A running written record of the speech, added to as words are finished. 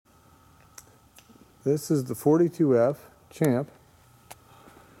This is the 42F Champ.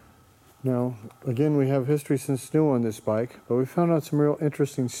 Now, again, we have history since new on this bike, but we found out some real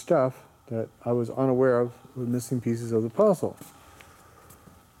interesting stuff that I was unaware of with missing pieces of the puzzle.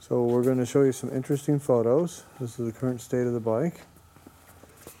 So we're going to show you some interesting photos. This is the current state of the bike.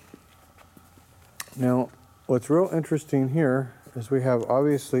 Now, what's real interesting here is we have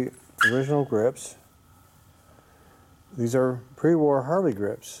obviously original grips. These are pre-war Harley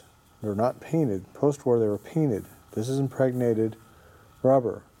grips. They're not painted. Post-war they were painted. This is impregnated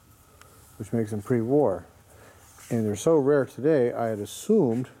rubber, which makes them pre-war. And they're so rare today, I had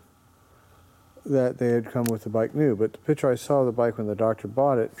assumed that they had come with the bike new. But the picture I saw of the bike when the doctor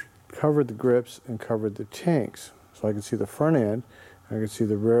bought it covered the grips and covered the tanks. So I could see the front end, and I could see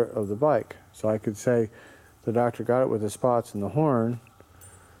the rear of the bike. So I could say the doctor got it with the spots and the horn,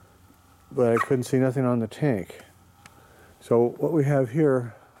 but I couldn't see nothing on the tank. So what we have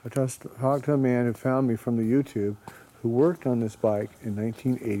here, I just talked to a man who found me from the YouTube who worked on this bike in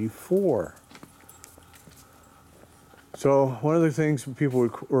 1984. So one of the things people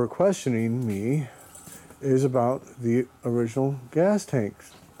were questioning me is about the original gas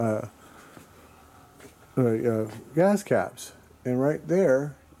tanks, gas caps. And right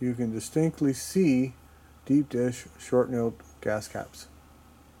there, you can distinctly see deep dish short-nailed gas caps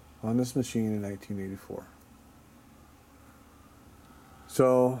on this machine in 1984.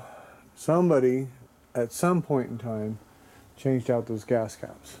 So somebody at some point in time changed out those gas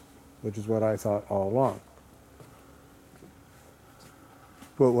caps, which is what I thought all along.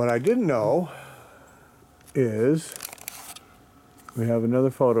 But what I didn't know is, we have another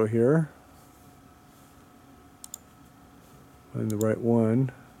photo here. Find the right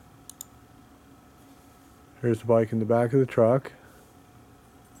one. Here's the bike in the back of the truck.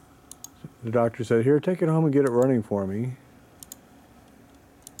 The doctor said, here, take it home and get it running for me.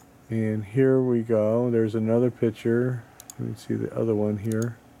 And here we go. There's another picture. Let me see the other one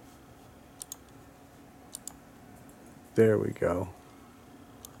here. There we go.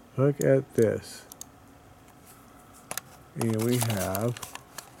 Look at this. And we have,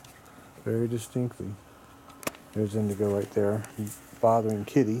 very distinctly, there's Indigo right there, bothering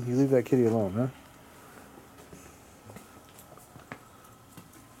Kitty. You leave that kitty alone, huh?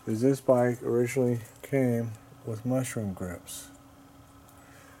 This bike originally came with mushroom grips.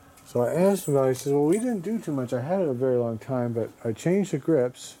 So I asked him about it. He says, well, we didn't do too much. I had it a very long time, but I changed the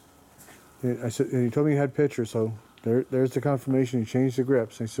grips. And he told me he had pictures, so there's the confirmation. He changed the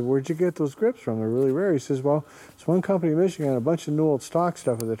grips. And I said, where'd you get those grips from? They're really rare. He says, well, it's one company in Michigan, a bunch of new old stock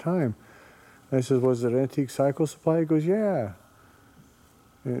stuff at the time. And I said, was it Antique Cycle Supply? He goes, yeah.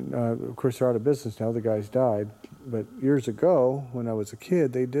 And of course, they're out of business now. The guys died. But years ago, when I was a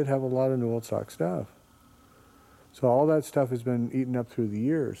kid, they did have a lot of new old stock stuff. So all that stuff has been eaten up through the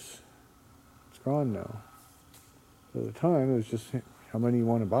years. It's gone now. So at the time, it was just how many you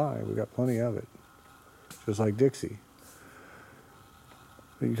want to buy. We got plenty of it. Just like Dixie.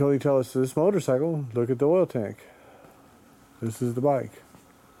 But you totally tell us, this motorcycle, look at the oil tank. This is the bike.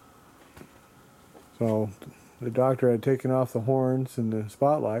 So the doctor had taken off the horns and the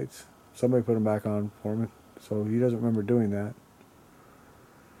spotlights. Somebody put them back on for him, so he doesn't remember doing that.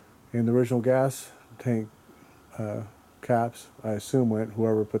 And the original gas tank caps, I assume, went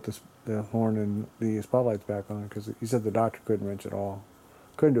whoever put the horn and the spotlights back on, because he said the doctor couldn't wrench it all.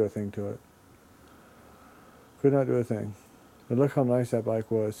 Couldn't do a thing to it. Could not do a thing. But look how nice that bike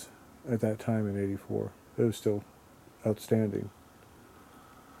was at that time in '84. It was still outstanding.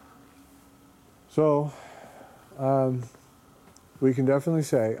 So, we can definitely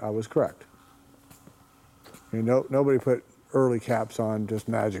say I was correct. You know, nobody put early caps on just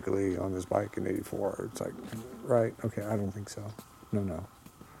magically on this bike in '84. It's like, right? Okay, I don't think so. No.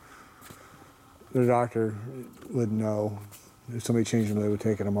 The doctor would know. If somebody changed them, they would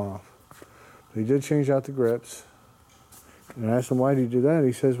take them off. But he did change out the grips. And I asked him, why did you do that?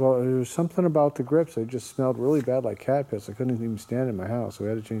 He says, well, there was something about the grips. They just smelled really bad like cat piss. I couldn't even stand in my house, so we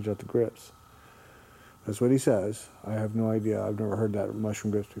had to change out the grips. That's what he says. I have no idea. I've never heard that with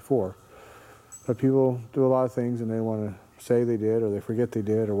mushroom grips before. But people do a lot of things, and they want to say they did, or they forget they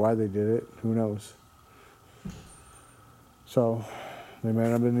did, or why they did it. Who knows? So they might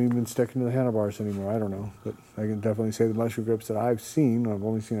not have been even sticking to the handlebars anymore. I don't know. But I can definitely say the mushroom grips that I've seen, I've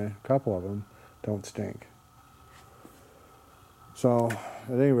only seen a couple of them, don't stink. So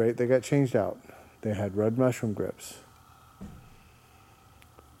at any rate, they got changed out. They had red mushroom grips.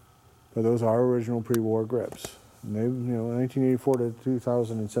 But those are original pre-war grips. And they, 1984 to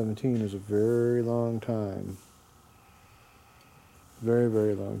 2017 is a very long time. Very,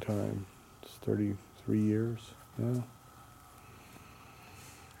 very long time. It's 33 years now.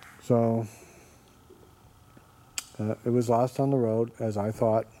 So It was lost on the road, as I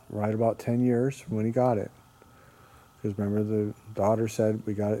thought, right about 10 years from when he got it. Because remember, the daughter said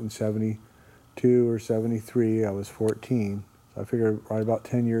we got it in 72 or 73. I was 14. So I figured right about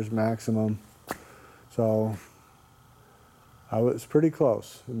 10 years maximum. So I was pretty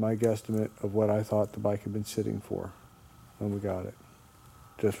close in my guesstimate of what I thought the bike had been sitting for when we got it,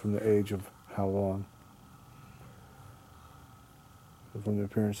 just from the age of how long, from the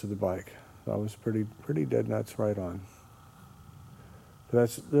appearance of the bike. So I was pretty dead nuts right on. But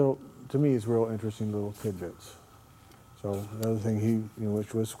that's little, to me, it's real interesting little tidbits. So another thing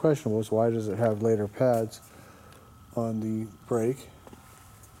which was questionable, is why does it have later pads on the brake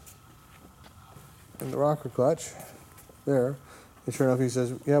and the rocker clutch there? And sure enough, he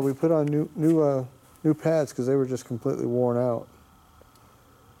says, yeah, we put on new pads because they were just completely worn out.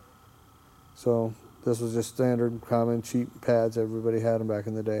 So this was just standard, common, cheap pads. Everybody had them back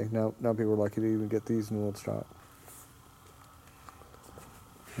in the day. Now people are lucky to even get these in old stock.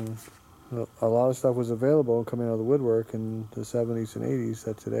 A lot of stuff was available coming out of the woodwork in the 70s and 80s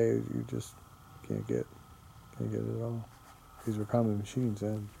that today you just can't get it at all. These were common machines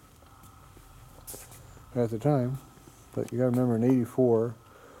then at the time. But you got to remember, in '84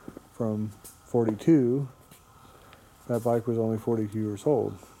 from 42, that bike was only 42 years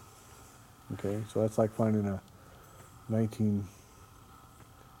old. Okay, so that's like finding a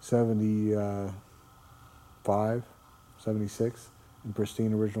 1975, 76 in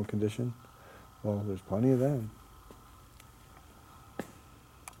pristine original condition. Well, there's plenty of them.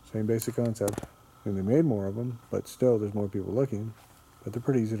 Same basic concept. And they made more of them, but still there's more people looking. But they're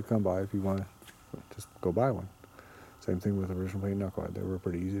pretty easy to come by if you want to just go buy one. Same thing with original paint knucklehead. They were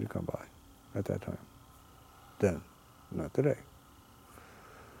pretty easy to come by at that time. Then, not today.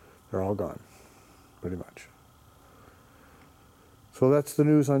 They're all gone, pretty much. So that's the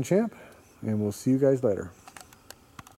news on Champ, and we'll see you guys later.